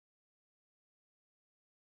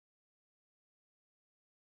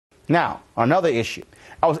Now, another issue.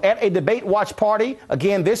 I was at a debate watch party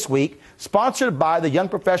again this week, sponsored by the Young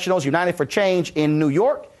Professionals United for Change in New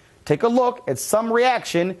York. Take a look at some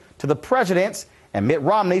reaction to the president's and Mitt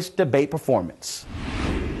Romney's debate performance.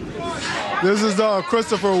 This is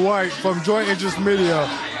Christopher White from Joint Interest Media.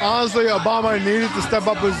 Honestly, Obama needed to step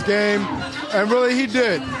up his game, and really he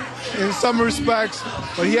did in some respects,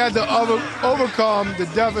 but he had to overcome the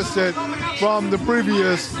deficit from the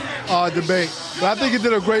previous debate. But I think he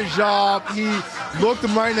did a great job. He looked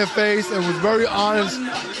them right in the face and was very honest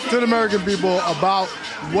to the American people about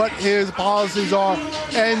what his policies are,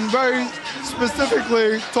 and very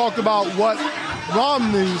specifically talked about what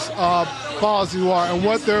Romney's policies were and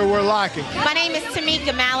what they were lacking. My name is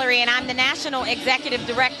Tamika Mallory, and I'm the National Executive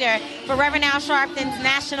Director for Reverend Al Sharpton's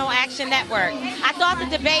National Action Network. I thought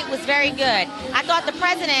the debate was very good. I thought the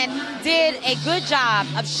president did a good job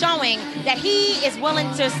of showing that he is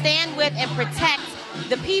willing to stand with and protect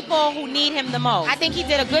the people who need him the most. I think he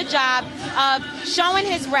did a good job of showing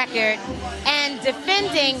his record and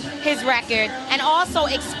defending his record, and also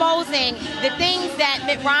exposing the things that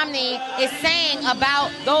Mitt Romney is saying about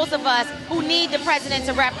those of us who need the president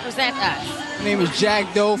to represent us. My name is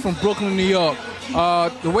Jack Doe from Brooklyn, New York.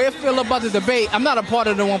 The way I feel about the debate, I'm not a part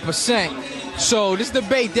of the 1%. So this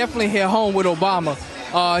debate definitely hit home with Obama.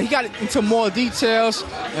 He got into more details,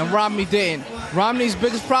 and Romney didn't. Romney's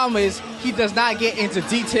biggest problem is he does not get into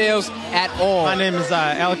details at all. My name is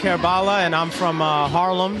El Karbala, and I'm from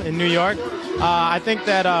Harlem in New York. I think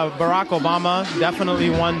that Barack Obama definitely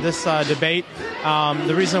won this debate.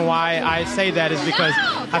 The reason why I say that is because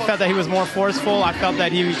I felt that he was more forceful. I felt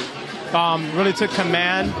that he really took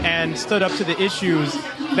command and stood up to the issues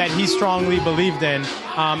that he strongly believed in.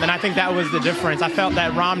 And I think that was the difference. I felt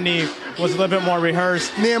that Romney was a little bit more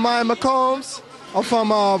rehearsed. Nehemiah McCombs. I'm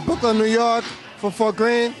from Brooklyn, New York, from Fort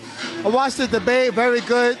Greene. I watched the debate, very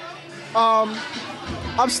good.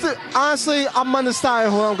 Honestly, I'm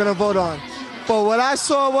undecided who I'm going to vote on. But what I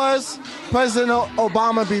saw was President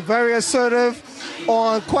Obama be very assertive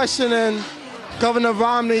on questioning Governor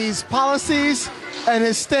Romney's policies and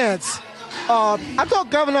his stance. I thought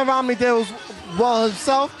Governor Romney did well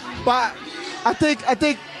himself, but I think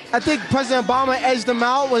President Obama edged him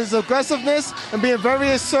out with his aggressiveness and being very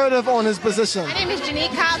assertive on his position. My name is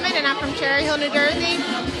Janique Cotman, and I'm from Cherry Hill, New Jersey.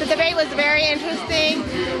 The debate was very interesting.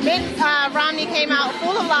 Mitt Romney came out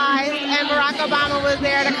full of lies, and Barack Obama was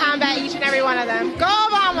there to combat each and every one of them. Go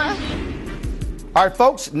Obama! All right,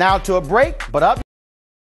 folks, now to a break, but up